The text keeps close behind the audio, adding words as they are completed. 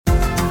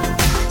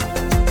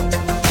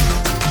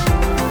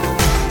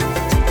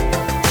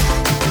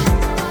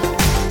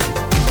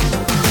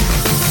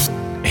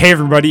Hey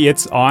everybody,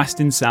 it's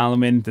Austin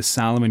Solomon, the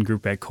Solomon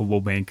Group at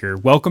Coldwell Banker.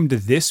 Welcome to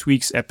this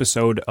week's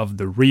episode of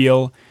the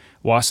Real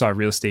Wausau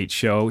Real Estate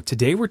Show.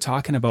 Today we're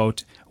talking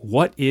about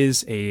what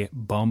is a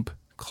bump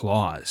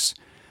clause.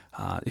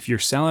 If you're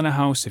selling a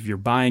house, if you're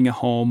buying a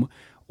home,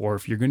 or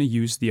if you're going to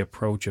use the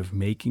approach of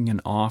making an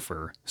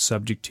offer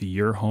subject to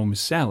your home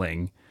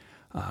selling,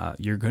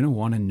 you're going to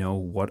want to know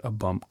what a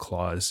bump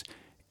clause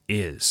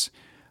is.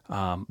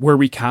 Where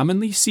we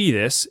commonly see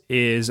this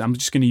is, I'm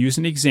just going to use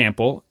an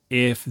example.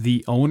 If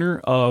the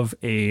owner of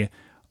a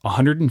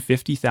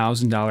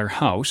 $150,000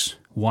 house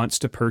wants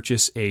to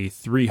purchase a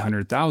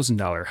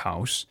 $300,000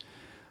 house,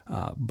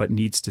 but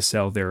needs to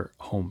sell their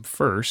home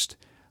first,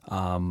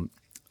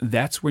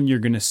 that's when you're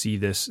going to see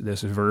this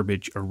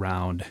verbiage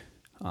around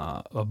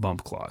a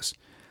bump clause.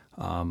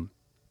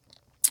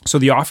 So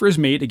the offer is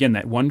made, again,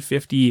 that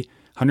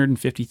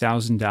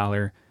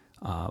 $150,000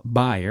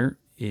 buyer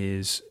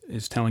is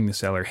telling the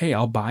seller, hey,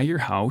 I'll buy your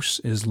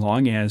house as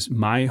long as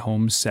my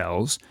home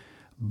sells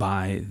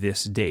by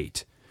this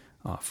date.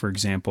 For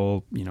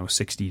example,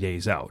 60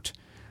 days out.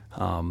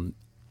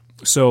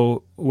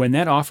 So when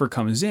that offer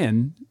comes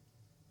in,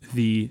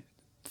 the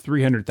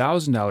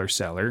 $300,000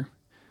 seller,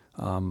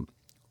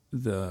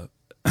 the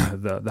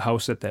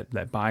house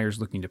that buyer's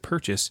looking to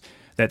purchase,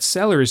 that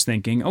seller is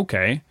thinking,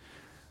 okay,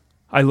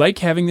 I like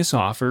having this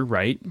offer,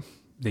 right?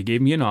 They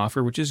gave me an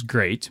offer, which is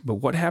great, but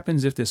what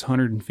happens if this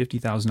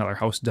 $150,000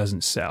 house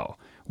doesn't sell?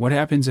 What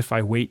happens if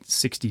I wait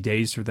 60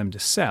 days for them to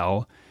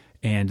sell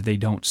and they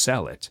don't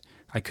sell it?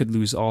 I could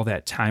lose all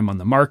that time on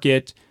the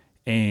market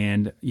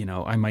and,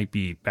 I might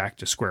be back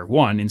to square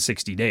one in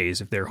 60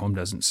 days if their home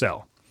doesn't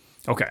sell.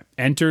 Okay,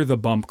 enter the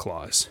bump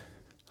clause.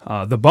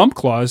 The bump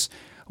clause,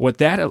 what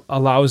that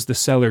allows the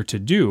seller to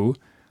do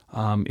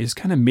is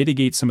kind of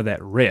mitigate some of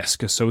that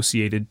risk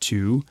associated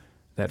to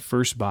that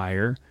first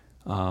buyer,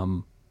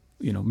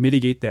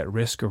 mitigate that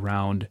risk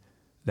around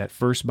that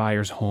first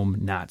buyer's home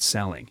not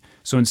selling.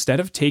 So instead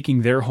of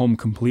taking their home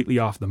completely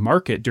off the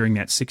market during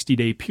that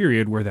 60-day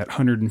period where that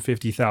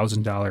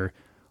 $150,000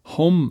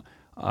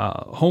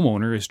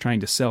 homeowner is trying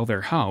to sell their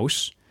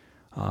house,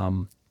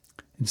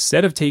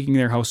 instead of taking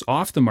their house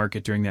off the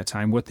market during that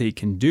time, what they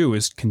can do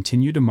is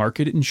continue to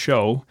market it and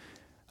show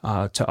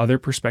to other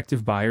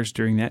prospective buyers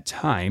during that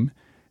time.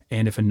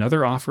 And if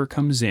another offer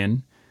comes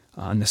in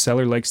and the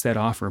seller likes that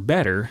offer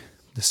better,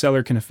 the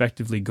seller can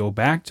effectively go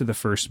back to the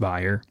first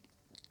buyer,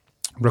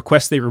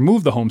 request they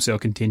remove the home sale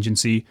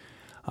contingency,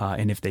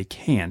 and if they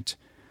can't,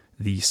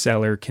 the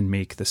seller can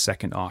make the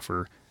second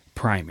offer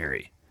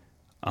primary.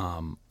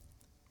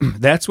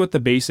 That's what the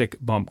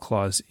basic bump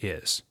clause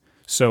is.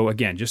 So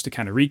again, just to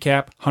kind of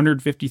recap,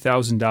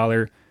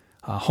 $150,000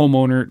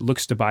 homeowner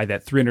looks to buy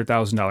that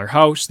 $300,000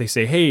 house. They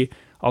say, hey,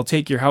 I'll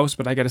take your house,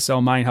 but I got to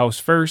sell my house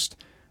first.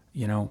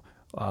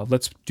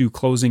 Let's do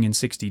closing in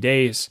 60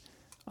 days.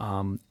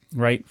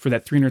 Right? For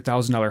that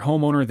 $300,000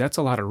 homeowner, that's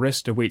a lot of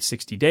risk to wait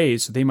 60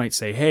 days. So they might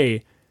say,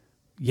 hey,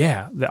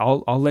 yeah,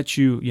 I'll let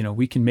you,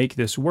 we can make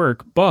this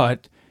work.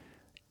 But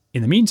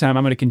in the meantime,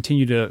 I'm going to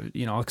continue to,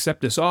 I'll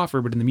accept this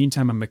offer. But in the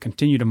meantime, I'm going to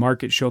continue to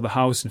market, show the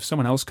house. And if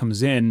someone else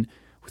comes in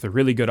with a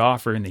really good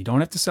offer and they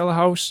don't have to sell a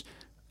house,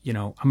 I'm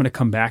going to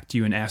come back to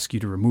you and ask you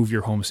to remove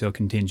your home sale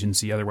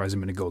contingency. Otherwise, I'm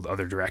going to go the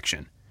other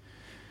direction.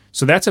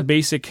 So that's a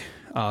basic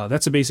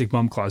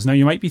bump clause. Now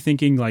you might be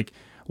thinking like,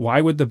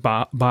 why would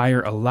the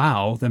buyer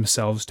allow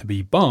themselves to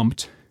be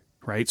bumped,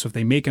 right? So if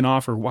they make an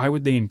offer, why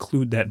would they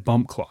include that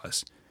bump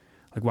clause?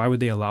 Like, why would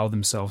they allow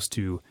themselves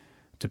to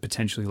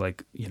potentially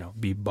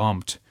be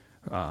bumped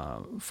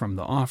from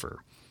the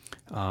offer?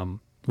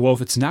 Well,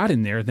 if it's not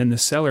in there, then the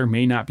seller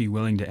may not be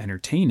willing to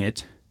entertain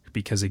it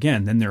because,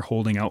 again, then they're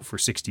holding out for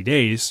 60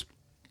 days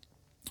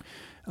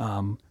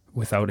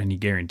without any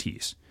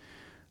guarantees.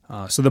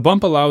 So the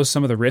bump allows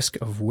some of the risk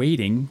of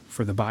waiting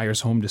for the buyer's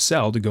home to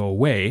sell to go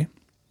away,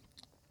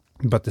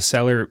 but the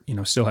seller,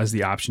 still has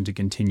the option to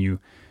continue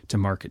to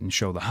market and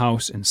show the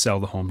house and sell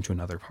the home to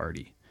another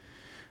party.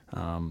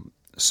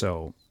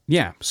 So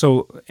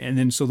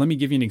let me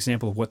give you an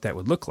example of what that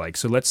would look like.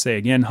 So let's say,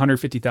 again,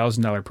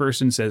 $150,000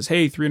 person says,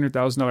 hey,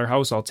 $300,000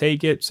 house, I'll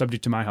take it,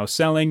 subject to my house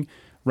selling,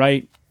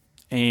 right?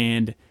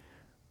 And,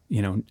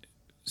 so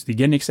they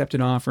get an accepted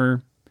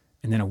offer,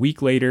 and then a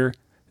week later,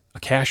 a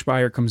cash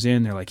buyer comes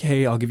in, they're like,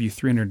 hey, I'll give you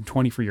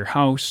 $320,000 for your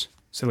house.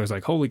 Seller's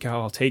like, holy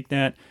cow, I'll take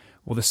that.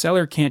 Well, the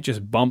seller can't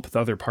just bump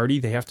the other party.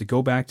 They have to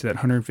go back to that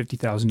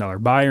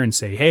 $150,000 buyer and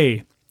say,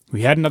 hey,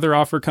 we had another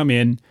offer come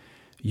in.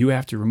 You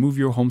have to remove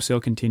your home sale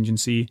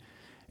contingency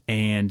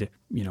and,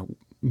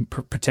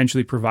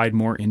 potentially provide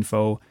more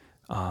info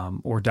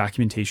or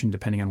documentation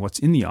depending on what's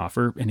in the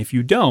offer. And if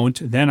you don't,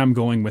 then I'm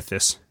going with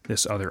this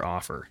other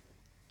offer.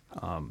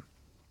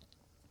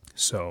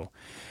 So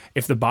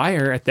if the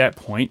buyer at that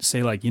point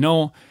say like,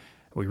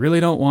 we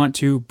really don't want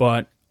to,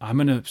 but I'm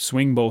going to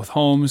swing both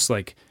homes,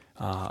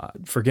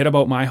 forget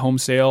about my home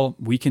sale.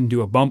 We can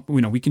do a bump,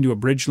 we can do a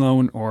bridge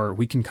loan, or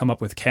we can come up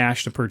with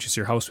cash to purchase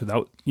your house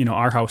without,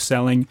 our house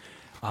selling.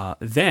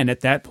 Then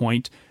at that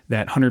point,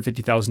 that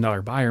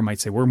 $150,000 buyer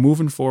might say, we're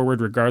moving forward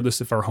regardless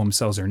if our home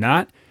sells or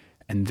not.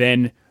 And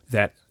then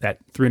that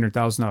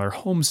 $300,000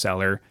 home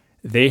seller,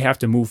 they have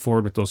to move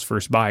forward with those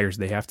first buyers.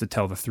 They have to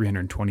tell the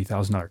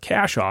 $320,000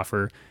 cash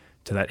offer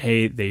to that,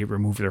 hey, they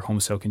removed their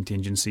home sale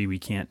contingency. We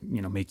can't,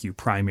 make you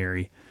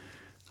primary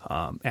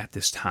at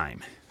this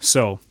time.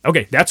 So,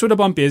 okay, that's what a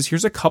bump is.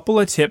 Here's a couple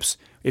of tips.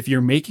 If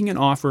you're making an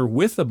offer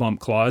with a bump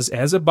clause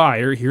as a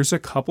buyer, here's a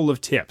couple of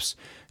tips.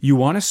 You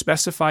want to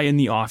specify in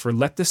the offer,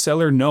 let the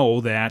seller know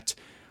that,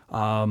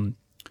 let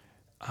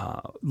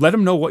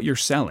them know what you're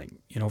selling.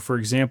 For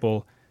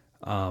example,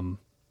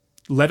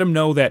 let them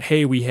know that,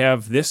 hey, we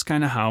have this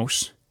kind of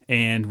house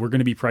and we're going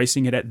to be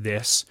pricing it at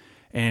this.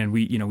 And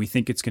we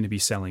think it's going to be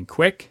selling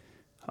quick.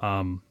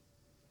 That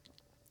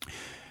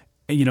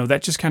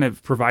just kind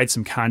of provides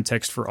some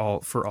context for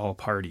all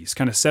parties.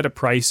 Kind of set a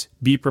price,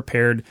 be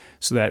prepared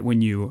so that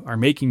when you are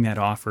making that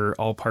offer,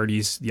 all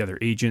parties, the other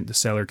agent, the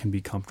seller, can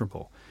be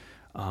comfortable.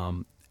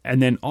 And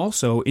then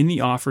also in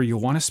the offer, you'll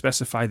want to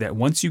specify that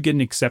once you get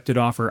an accepted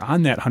offer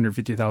on that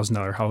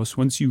 $150,000 house,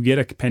 once you get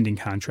a pending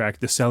contract,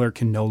 the seller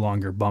can no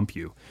longer bump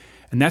you.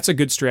 And that's a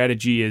good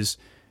strategy is,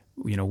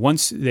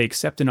 once they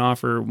accept an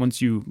offer,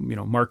 once you,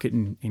 market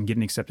and get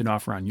an accepted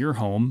offer on your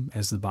home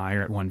as the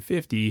buyer at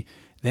 150,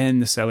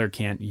 then the seller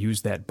can't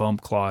use that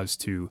bump clause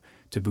to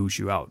boost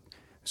you out.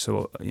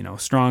 So,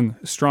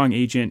 strong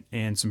agent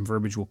and some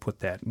verbiage will put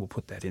that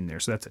in there.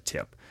 So that's a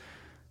tip.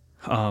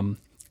 And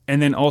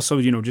then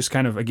also, just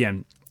kind of,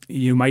 again,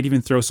 you might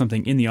even throw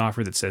something in the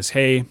offer that says,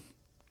 hey,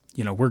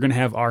 we're going to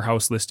have our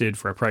house listed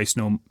for a price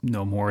no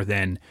more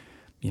than,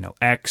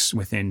 X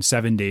within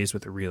 7 days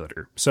with a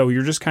realtor. So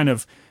you're just kind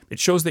of, it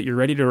shows that you're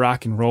ready to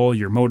rock and roll.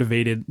 You're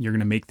motivated. You're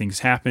going to make things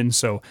happen.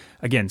 So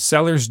again,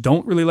 sellers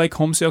don't really like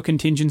home sale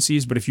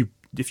contingencies, but if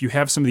you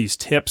have some of these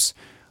tips,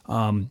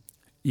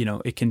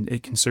 it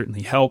can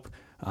certainly help.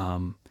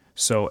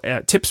 So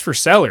tips for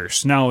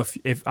sellers. Now,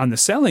 if on the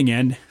selling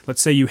end,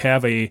 let's say you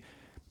have a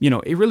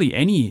really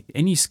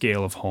any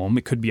scale of home,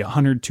 it could be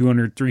 100,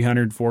 200,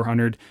 300,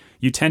 400.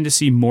 You tend to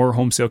see more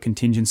home sale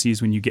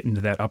contingencies when you get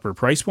into that upper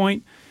price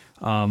point.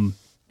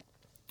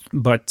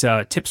 But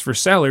tips for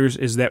sellers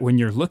is that when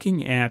you're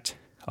looking at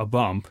a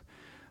bump,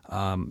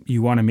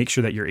 you want to make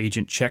sure that your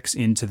agent checks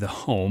into the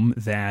home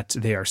that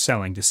they are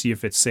selling to see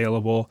if it's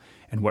saleable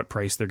and what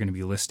price they're going to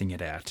be listing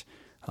it at.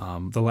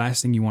 The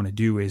last thing you want to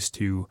do is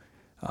to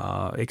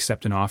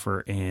accept an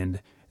offer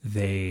and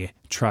they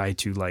try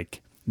to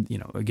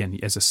again,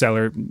 as a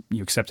seller,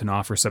 you accept an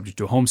offer subject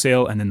to a home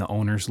sale and then the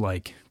owners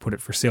put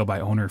it for sale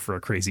by owner for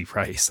a crazy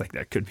price.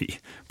 That could be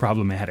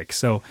problematic.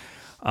 So,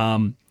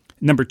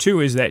 number 2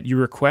 is that you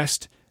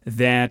request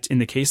that in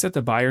the case that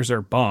the buyers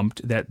are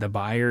bumped, that the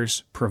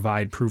buyers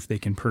provide proof they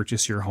can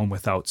purchase your home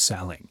without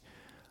selling.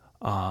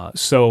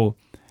 So,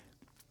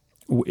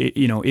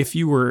 if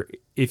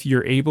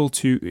you're able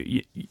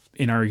to,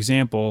 in our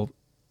example,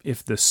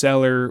 if the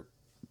seller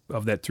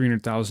of that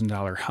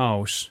 $300,000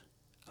 house,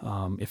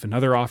 if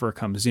another offer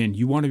comes in,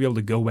 you want to be able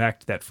to go back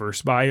to that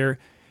first buyer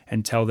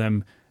and tell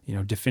them,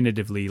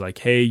 definitively,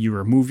 hey, you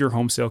remove your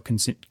home sale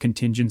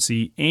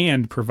contingency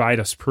and provide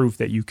us proof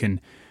that you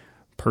can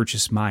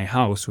purchase my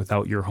house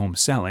without your home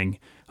selling.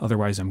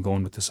 Otherwise, I'm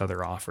going with this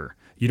other offer.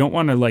 You don't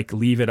want to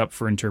leave it up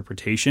for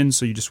interpretation.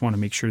 So you just want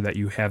to make sure that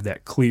you have that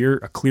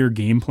a clear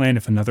game plan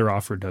if another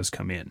offer does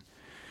come in.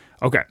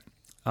 Okay.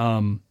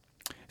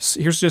 So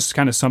here's just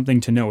kind of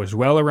something to know as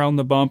well around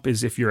the bump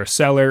is if you're a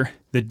seller,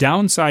 the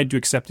downside to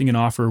accepting an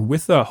offer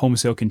with a home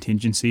sale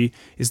contingency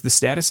is the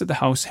status of the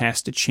house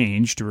has to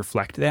change to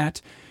reflect that.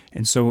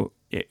 And so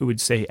it would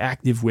say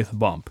active with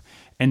bump.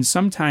 And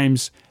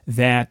sometimes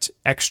that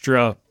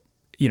extra,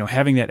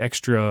 having that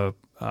extra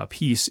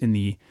piece in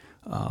the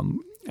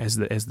as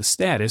the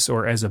status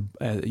or as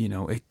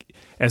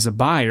a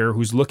buyer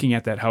who's looking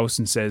at that house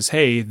and says,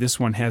 hey, this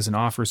one has an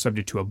offer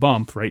subject to a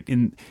bump, right?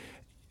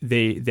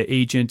 The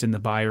agent and the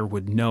buyer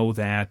would know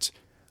that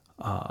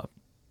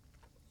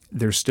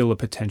there's still a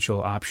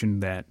potential option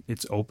that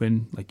it's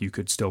open, you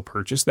could still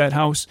purchase that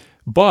house,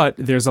 but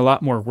there's a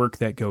lot more work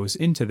that goes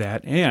into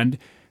that. And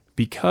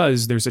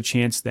because there's a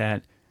chance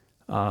that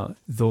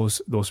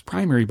those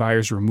primary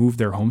buyers remove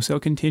their home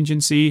sale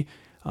contingency,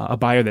 a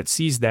buyer that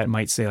sees that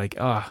might say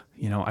I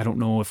don't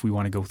know if we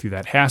want to go through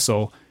that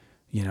hassle,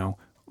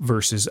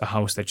 versus a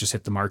house that just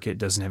hit the market,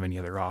 doesn't have any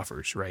other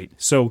offers, right?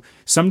 So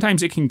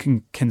sometimes it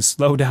can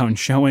slow down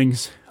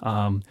showings.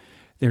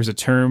 There's a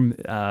term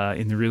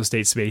in the real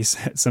estate space.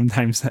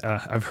 Sometimes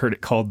I've heard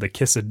it called the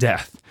kiss of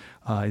death.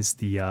 Is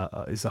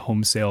a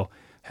home sale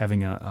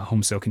having a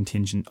home sale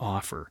contingent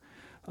offer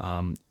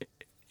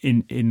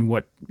in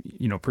what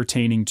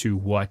pertaining to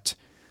what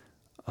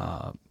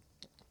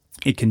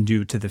it can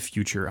do to the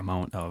future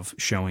amount of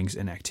showings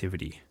and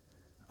activity.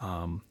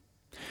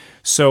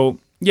 So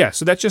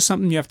that's just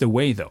something you have to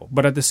weigh, though.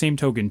 But at the same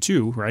token,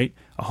 too, right?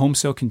 A home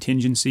sale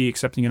contingency,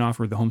 accepting an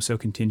offer with the home sale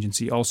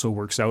contingency also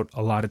works out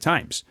a lot of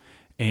times.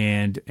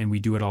 And we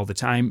do it all the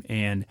time.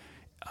 And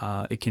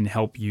it can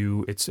help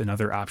you. It's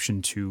another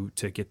option to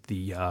get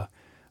the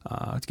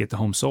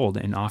home sold,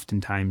 and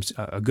oftentimes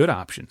a good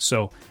option.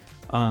 So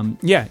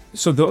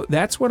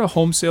That's what a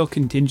home sale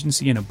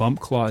contingency and a bump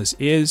clause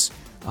is.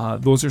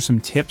 Those are some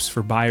tips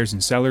for buyers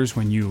and sellers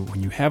when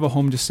you have a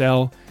home to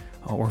sell,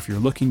 or if you're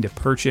looking to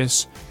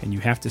purchase and you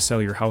have to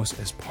sell your house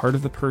as part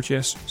of the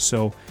purchase.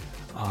 So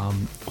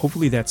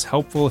hopefully that's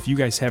helpful. If you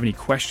guys have any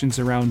questions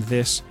around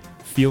this,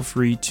 feel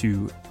free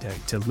to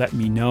let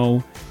me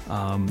know.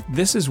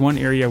 This is one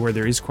area where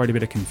there is quite a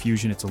bit of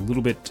confusion. It's a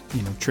little bit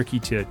tricky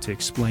to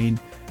explain.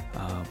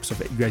 So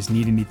if you guys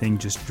need anything,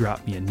 just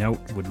drop me a note.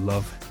 Would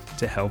love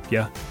to help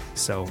you.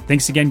 So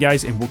thanks again,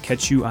 guys, and we'll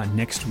catch you on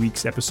next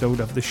week's episode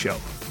of the show.